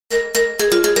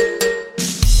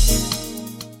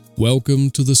Welcome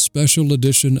to the special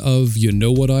edition of You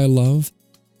Know What I Love?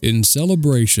 In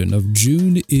celebration of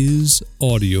June is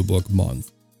Audiobook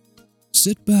Month.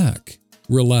 Sit back,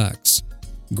 relax,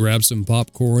 grab some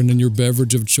popcorn and your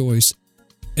beverage of choice,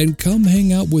 and come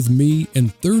hang out with me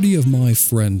and 30 of my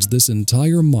friends this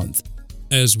entire month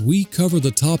as we cover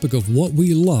the topic of what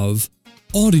we love,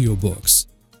 audiobooks.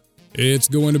 It's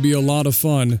going to be a lot of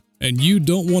fun, and you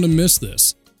don't want to miss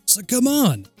this. So come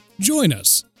on, join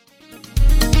us.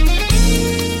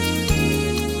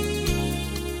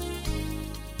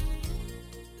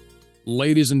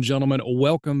 Ladies and gentlemen,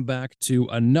 welcome back to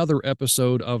another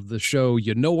episode of the show,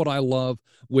 You Know What I Love,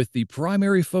 with the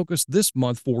primary focus this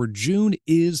month for June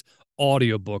is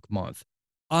Audiobook Month.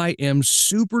 I am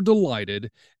super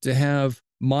delighted to have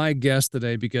my guest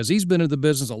today because he's been in the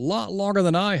business a lot longer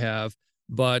than I have,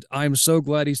 but I'm so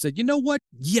glad he said, you know what?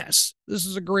 Yes, this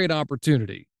is a great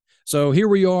opportunity. So here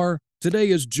we are. Today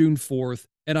is June 4th,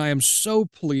 and I am so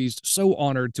pleased, so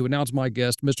honored to announce my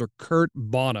guest, Mr. Kurt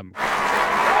Bonham.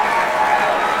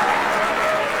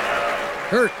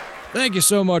 Kurt, thank you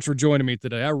so much for joining me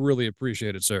today. I really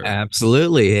appreciate it, sir.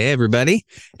 Absolutely. Hey, everybody.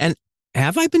 And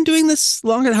have I been doing this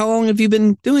longer? How long have you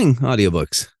been doing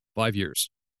audiobooks? 5 years.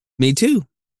 Me too.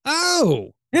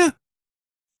 Oh! Yeah.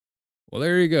 Well,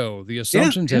 there you go. The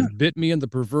assumptions have bit me in the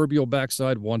proverbial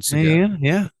backside once again.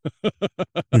 Yeah.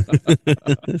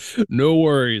 No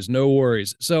worries, no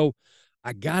worries. So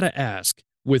I gotta ask,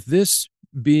 with this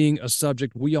being a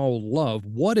subject we all love,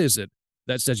 what is it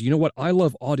that says, you know what, I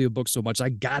love audiobooks so much, I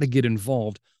gotta get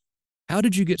involved? How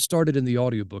did you get started in the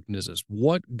audiobook business?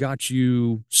 What got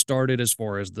you started as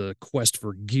far as the quest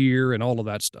for gear and all of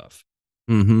that stuff?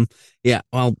 Mm-hmm. Yeah,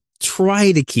 I'll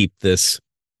try to keep this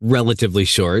relatively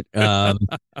short.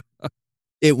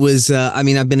 It was,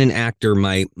 I've been an actor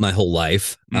my whole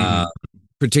life,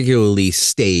 particularly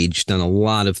stage, done a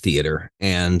lot of theater.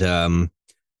 And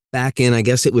back in, I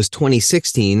guess it was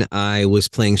 2016, I was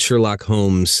playing Sherlock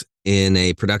Holmes in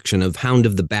a production of Hound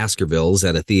of the Baskervilles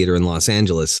at a theater in Los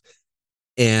Angeles.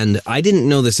 And I didn't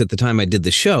know this at the time I did the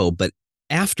show, but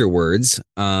afterwards,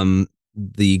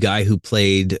 the guy who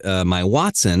played my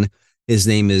Watson, his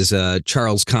name is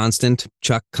Charles Constant,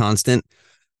 Chuck Constant.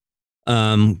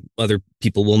 Other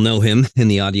people will know him in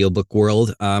the audiobook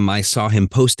world. I saw him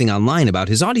posting online about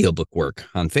his audiobook work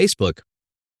on Facebook.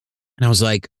 And I was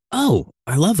like, oh,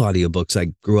 I love audiobooks.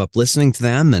 I grew up listening to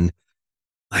them and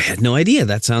I had no idea.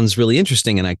 That sounds really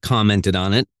interesting. And I commented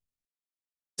on it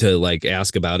to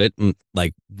ask about it. And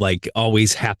like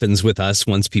always happens with us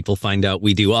once people find out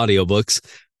we do audiobooks.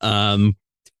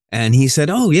 And he said,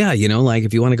 oh yeah,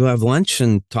 if you want to go have lunch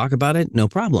and talk about it, no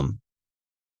problem.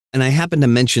 And I happened to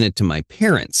mention it to my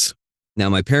parents. Now,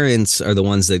 my parents are the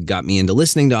ones that got me into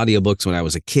listening to audiobooks when I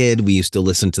was a kid. We used to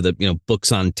listen to the,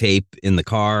 books on tape in the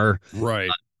car, right,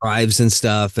 drives and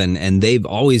stuff. And they've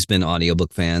always been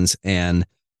audiobook fans. And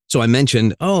so I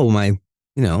mentioned, oh,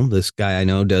 this guy I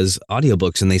know does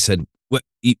audiobooks. And they said, what,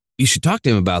 you should talk to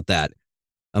him about that.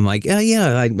 I'm like,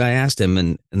 yeah. I asked him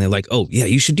and they're like, oh yeah,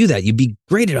 you should do that. You'd be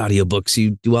great at audiobooks.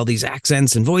 You do all these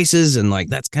accents and voices and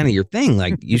that's kind of your thing.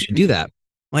 You should do that.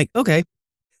 I'm like, okay.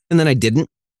 And then I didn't.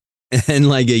 And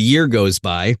a year goes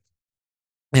by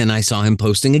and I saw him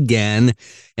posting again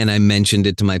and I mentioned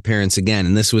it to my parents again.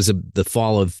 And this was the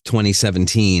fall of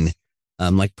 2017,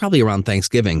 probably around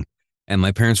Thanksgiving. And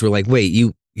my parents were like, wait,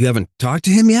 you haven't talked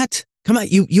to him yet? Come on,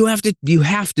 you have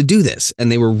to do this.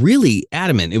 And they were really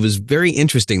adamant. It was very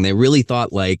interesting. They really thought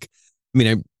I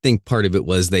think part of it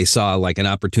was they saw an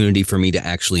opportunity for me to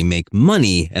actually make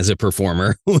money as a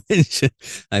performer, which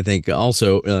I think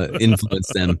also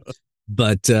influenced them.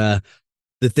 But the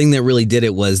thing that really did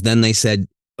it was then they said,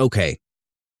 okay,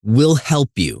 we'll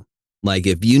help you.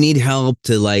 If you need help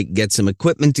to get some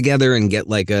equipment together and get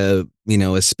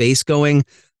a space going,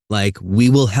 we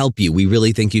will help you. We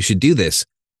really think you should do this.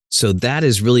 So that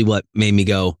is really what made me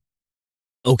go,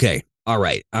 okay, all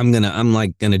right, I'm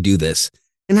gonna do this.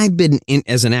 And I'd been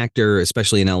as an actor,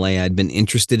 especially in LA, I'd been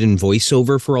interested in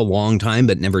voiceover for a long time,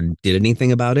 but never did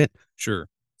anything about it. Sure.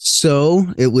 So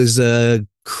it was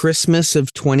Christmas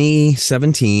of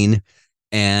 2017,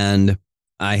 and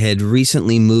I had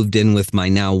recently moved in with my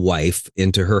now wife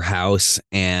into her house,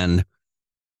 and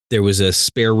there was a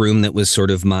spare room that was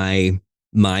sort of my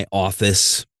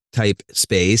office type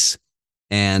space.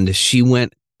 And she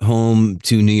went home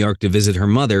to New York to visit her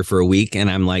mother for a week.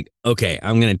 And I'm like, okay,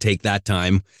 I'm going to take that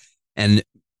time. And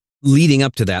leading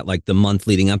up to that, the month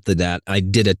leading up to that, I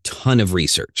did a ton of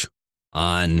research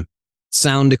on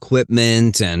sound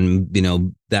equipment and,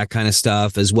 that kind of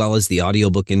stuff, as well as the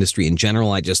audiobook industry in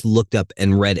general. I just looked up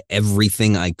and read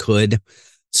everything I could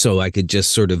so I could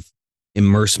just sort of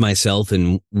immerse myself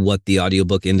in what the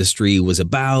audiobook industry was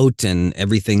about and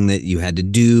everything that you had to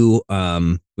do,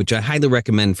 which I highly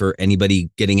recommend for anybody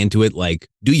getting into it. Like,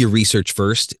 do your research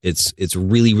first. It's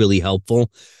really, really helpful.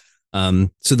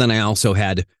 So then I also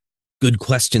had good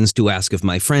questions to ask of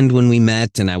my friend when we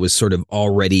met, and I was sort of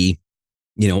already,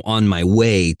 on my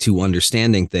way to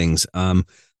understanding things.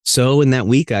 So in that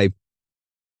week, I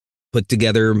put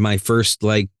together my first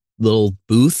like little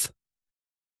booth.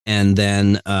 And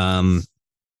then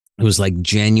it was like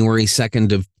January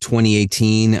 2nd of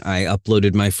 2018. I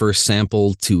uploaded my first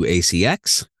sample to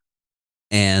ACX.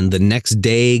 And the next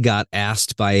day got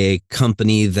asked by a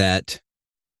company that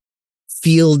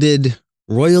fielded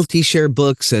royalty share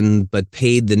books but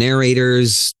paid the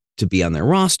narrators to be on their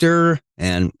roster.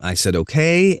 And I said,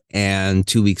 okay. And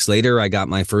 2 weeks later, I got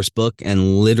my first book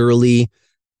and literally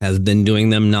have been doing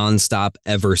them nonstop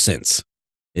ever since.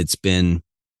 It's been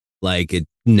like it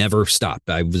never stopped.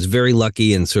 I was very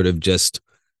lucky and sort of just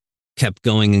kept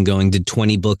going and going. Did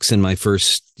 20 books in my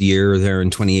first year there in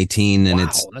 2018. And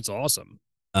that's awesome.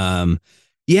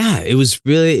 Yeah, it was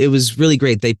really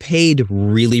great. They paid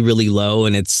really, really low.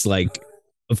 And it's like,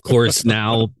 of course,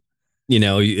 now,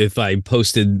 if I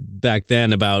posted back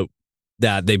then about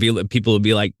that, people would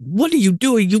be like, what are you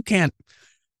doing? You can't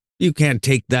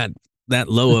take that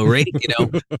low a rate,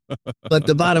 But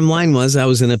the bottom line was I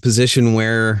was in a position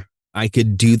where I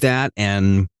could do that,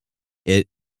 and I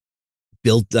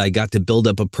got to build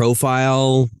up a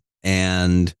profile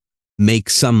and make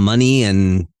some money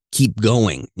and keep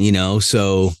going,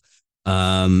 so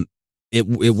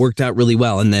it worked out really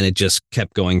well. And then it just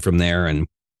kept going from there. And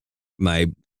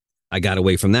I got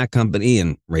away from that company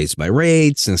and raised my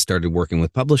rates and started working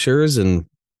with publishers. And,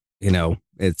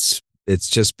 it's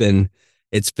been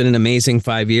an amazing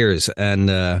 5 years.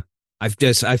 And I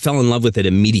fell in love with it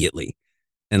immediately.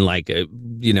 And like,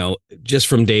 just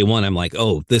from day one, I'm like,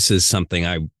 oh, this is something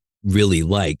I really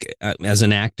like. As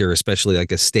an actor, especially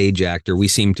like a stage actor, we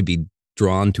seem to be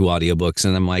drawn to audiobooks.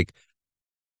 And I'm like,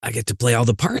 I get to play all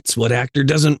the parts. What actor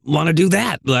doesn't want to do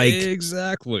that? Like,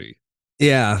 exactly.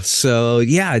 Yeah. So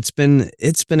yeah, it's been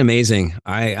amazing.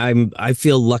 I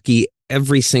feel lucky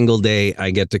every single day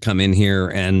I get to come in here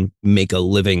and make a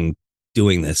living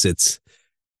doing this.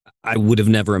 I would have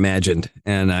never imagined.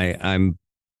 And I'm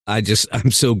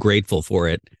so grateful for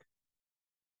it.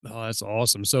 Oh, that's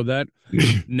awesome. So that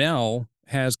now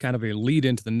has kind of a lead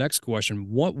into the next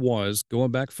question. What was, going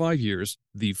back 5 years,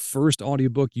 the first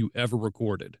audiobook you ever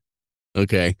recorded?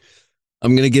 Okay.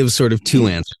 I'm going to give sort of two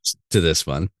answers to this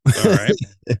one. All right.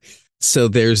 So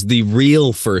there's the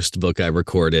real first book I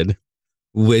recorded,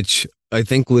 which I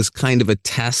think was kind of a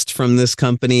test from this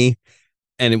company.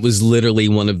 And it was literally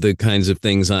one of the kinds of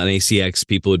things on ACX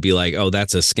people would be like, oh,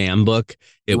 that's a scam book.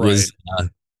 It was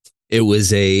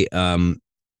a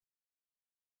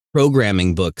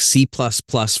programming book, C++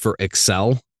 for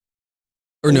Excel.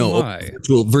 Or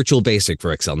Virtual Basic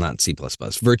for Excel, not C++.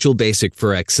 Virtual Basic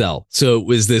for Excel. So it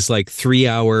was this like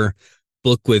 3-hour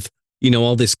book with,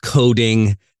 all this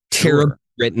coding, terribly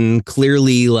written,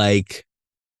 clearly like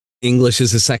English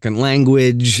is a second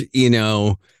language,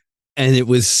 and it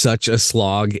was such a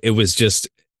slog. It was just,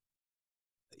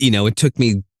 it took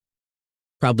me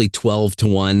probably 12 to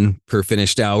 1 per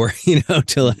finished hour,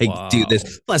 to like do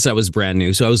this. Plus I was brand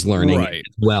new, so I was learning as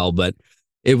well, but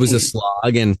it was a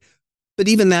slog. But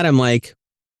even that, I'm like,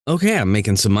 okay, I'm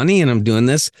making some money and I'm doing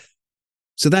this.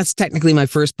 So that's technically my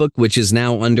first book, which is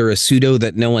now under a pseudo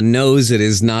that no one knows. It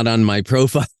is not on my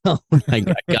profile. I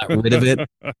got rid of it.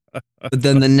 But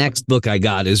then the next book I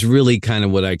got is really kind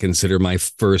of what I consider my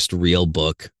first real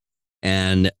book.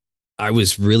 And I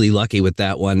was really lucky with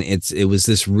that one. It was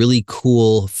this really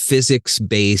cool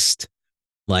physics-based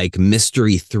like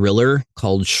mystery thriller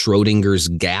called Schrodinger's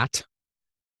Gat.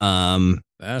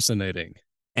 Fascinating.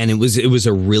 And it was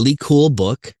a really cool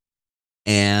book,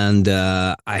 and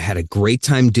I had a great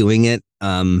time doing it.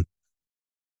 A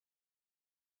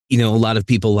lot of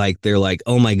people they're like,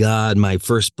 oh my God, my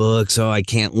first book, so I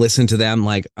can't listen to them.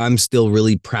 Like, I'm still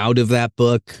really proud of that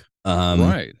book.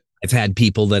 Right. I've had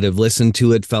people that have listened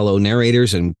to it, fellow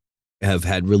narrators, and have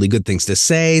had really good things to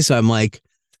say. So I'm like,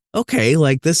 okay,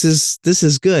 like this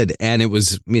is good. And it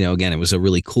was, again, it was a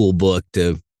really cool book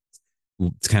to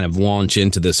kind of launch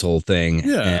into this whole thing.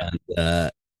 Yeah.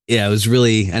 And it was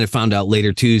really, and I found out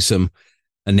later too,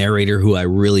 a narrator who I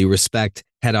really respect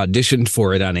had auditioned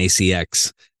for it on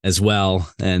ACX as well.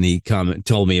 And he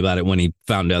told me about it when he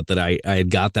found out that I had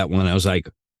got that one. I was like,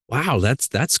 wow,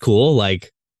 that's cool.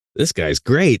 Like, this guy's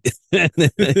great.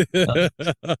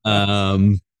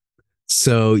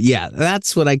 So yeah,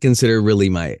 that's what I consider really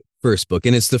my first book.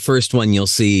 And it's the first one you'll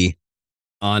see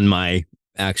on my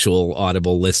actual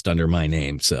Audible list under my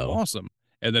name. So Awesome.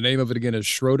 And the name of it again is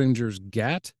Schrodinger's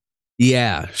Gat?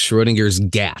 yeah, Schrodinger's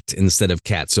gat instead of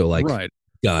cat. So like Right.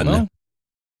 gun. Well,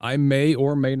 I may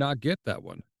or may not get that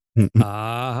one.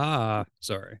 Aha.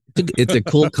 Sorry. It's a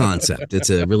cool concept. It's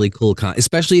a really cool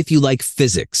especially if you like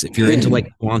physics. If you're into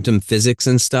like quantum physics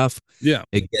and stuff, Yeah.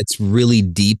 it gets really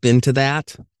deep into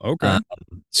that. Okay.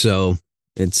 So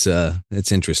it's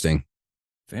interesting.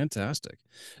 Fantastic.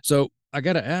 So I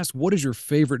got to ask, what is your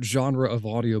favorite genre of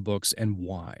audiobooks and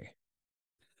why?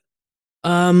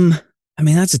 I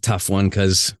mean that's a tough one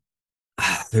because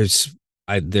there's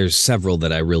several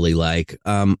that I really like.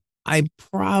 I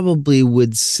probably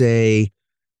would say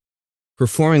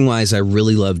performing wise, I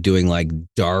really love doing like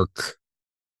dark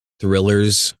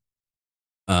thrillers.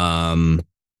 I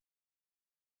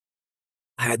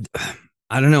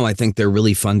don't know. I think they're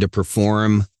really fun to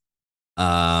perform.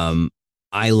 I've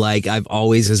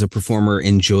always as a performer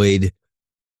enjoyed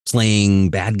playing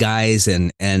bad guys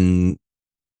and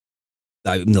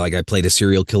I played a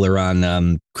serial killer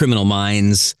on Criminal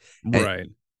Minds. Right.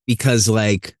 Because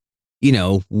like,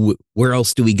 where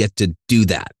else do we get to do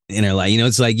that in our life?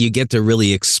 It's like you get to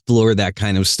really explore that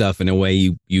kind of stuff in a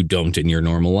way you don't in your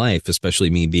normal life,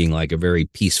 especially me being like a very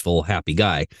peaceful, happy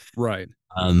guy. Right.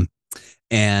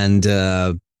 And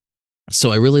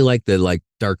so I really like the like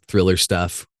dark thriller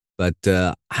stuff, but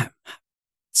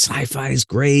sci-fi is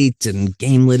great and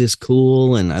game lit is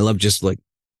cool. And I love just like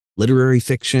literary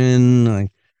fiction.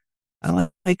 I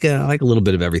like a little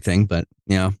bit of everything, but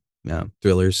yeah,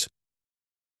 thrillers.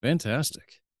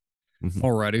 Fantastic. Mhm.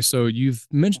 Alrighty. So you've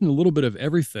mentioned a little bit of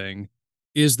everything.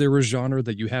 Is there a genre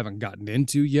that you haven't gotten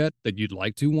into yet that you'd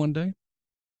like to one day?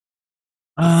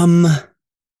 I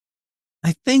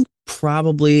think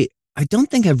probably I don't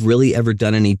think I've really ever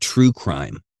done any true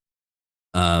crime.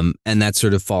 And that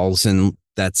sort of falls in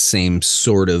that same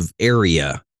sort of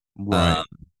area. Right.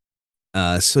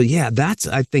 So yeah, that's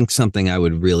I think something I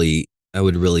would really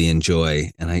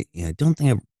enjoy. And I don't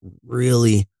think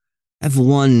I've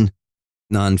one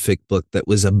nonfic book that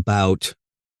was about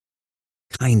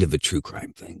kind of a true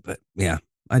crime thing, but yeah,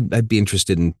 I'd be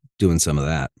interested in doing some of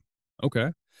that.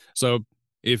 Okay. So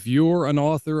if you're an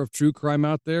author of true crime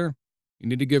out there, you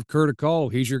need to give Kurt a call.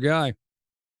 He's your guy.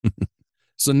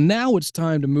 So now it's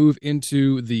time to move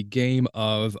into the game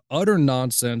of utter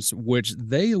nonsense, which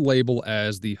they label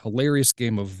as the hilarious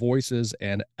game of voices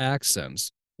and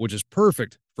accents, which is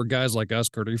perfect for guys like us.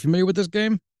 Kurt, are you familiar with this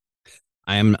game?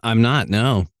 I'm not,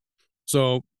 no.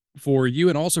 So for you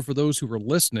and also for those who are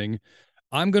listening,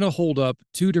 I'm going to hold up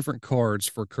two different cards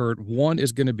for Kurt. One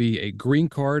is going to be a green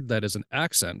card that is an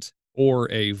accent or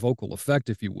a vocal effect,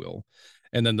 if you will.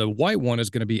 And then the white one is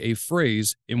going to be a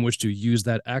phrase in which to use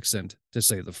that accent to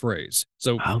say the phrase.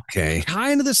 So Okay.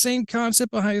 kind of the same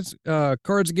concept behind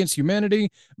Cards Against Humanity,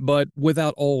 but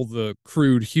without all the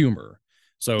crude humor.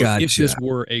 So if this Gotcha.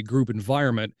 were a group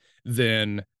environment,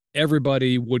 then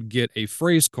everybody would get a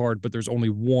phrase card, but there's only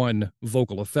one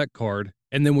vocal effect card,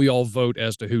 and then we all vote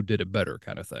as to who did it better,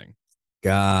 kind of thing.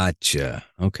 Gotcha.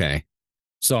 Okay.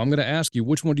 So I'm going to ask you,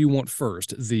 which one do you want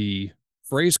first? The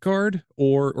phrase card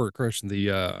or correction,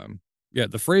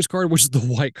 the phrase card, which is the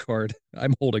white card.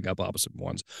 I'm holding up opposite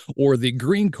ones. Or the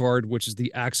green card, which is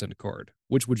the accent card.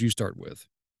 Which would you start with?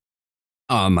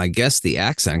 I guess the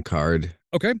accent card.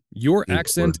 Okay. Your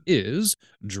accent is,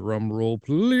 drum roll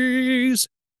please,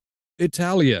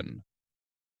 Italian.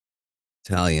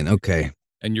 Italian. Okay.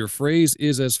 And your phrase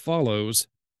is as follows: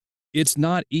 it's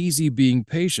not easy being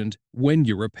patient when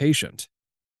you're a patient.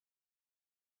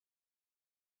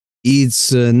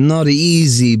 It's not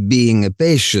easy being a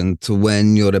patient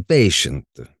when you're a patient.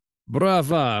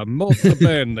 Brava, molto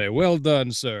bene. Well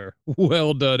done, sir.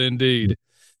 Well done indeed.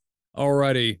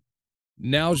 Alrighty.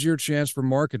 Now's your chance for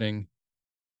marketing.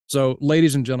 So,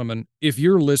 ladies and gentlemen, if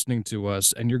you're listening to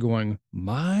us and you're going,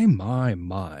 my,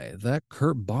 that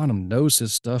Kurt Bonham knows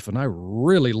his stuff, and I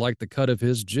really like the cut of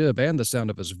his jib and the sound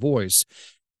of his voice,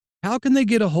 how can they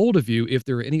get a hold of you if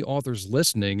there are any authors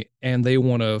listening and they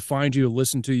want to find you,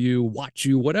 listen to you, watch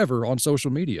you, whatever on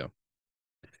social media?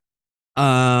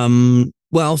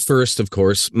 Well, first, of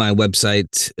course, my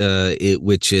website,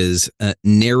 which is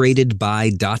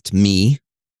narratedby.me.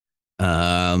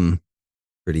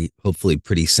 Hopefully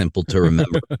pretty simple to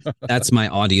remember. That's my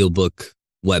audiobook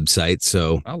website.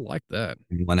 So I like that.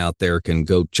 Anyone out there can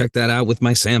go check that out with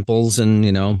my samples and,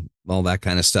 all that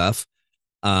kind of stuff.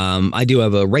 I do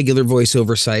have a regular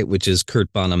voiceover site, which is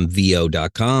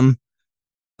kurtbonhamvo.com.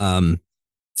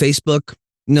 Facebook.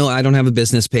 No, I don't have a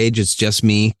business page. It's just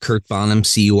me, Kurt Bonham,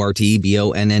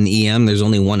 CurtBonnem. There's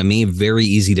only one of me. Very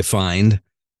easy to find.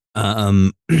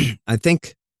 I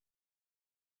think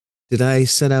did I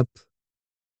set up?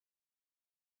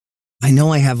 I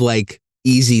know I have like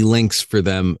easy links for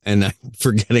them and I'm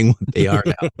forgetting what they are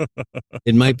now.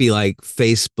 It might be like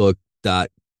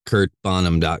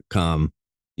facebook.kurtbonham.com.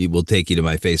 It will take you to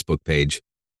my Facebook page.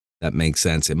 That makes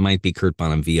sense. It might be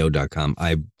kurtbonhamvo.com.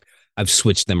 I've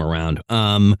switched them around.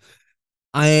 I'm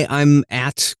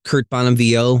at Kurt Bonham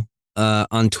VO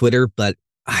on Twitter, but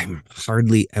I'm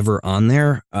hardly ever on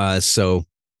there. So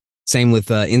same with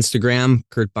Instagram,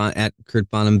 at Kurt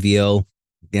Bonham VO.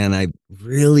 Again, I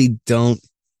really don't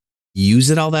use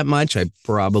it all that much. I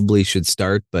probably should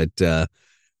start, but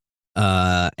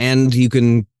and you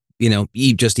can,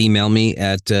 you just email me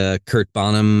at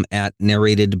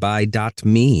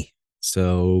kurtbonham@narratedby.me.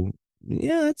 So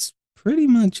yeah, that's pretty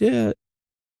much it.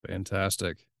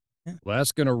 Fantastic. Yeah. Well,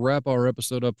 that's going to wrap our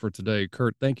episode up for today.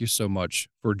 Kurt, thank you so much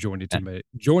for joining me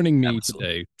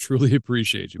today. Truly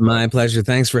appreciate you. My pleasure.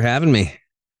 Thanks for having me.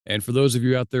 And for those of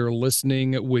you out there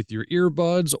listening with your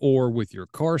earbuds or with your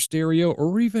car stereo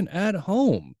or even at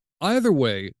home, either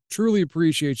way, truly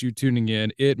appreciate you tuning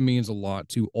in. It means a lot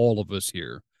to all of us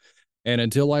here. And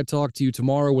until I talk to you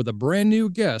tomorrow with a brand new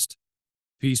guest,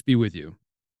 peace be with you.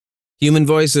 Human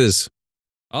voices.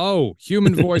 Oh,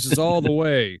 human voices all the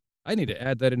way. I need to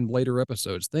add that in later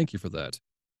episodes. Thank you for that.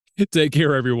 Take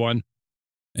care, everyone.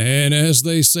 And as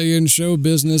they say in show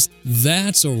business,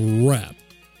 that's a wrap.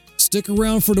 Stick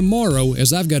around for tomorrow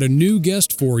as I've got a new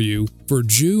guest for you for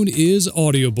June is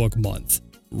Audiobook Month,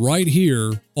 right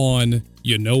here on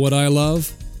You Know What I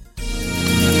Love?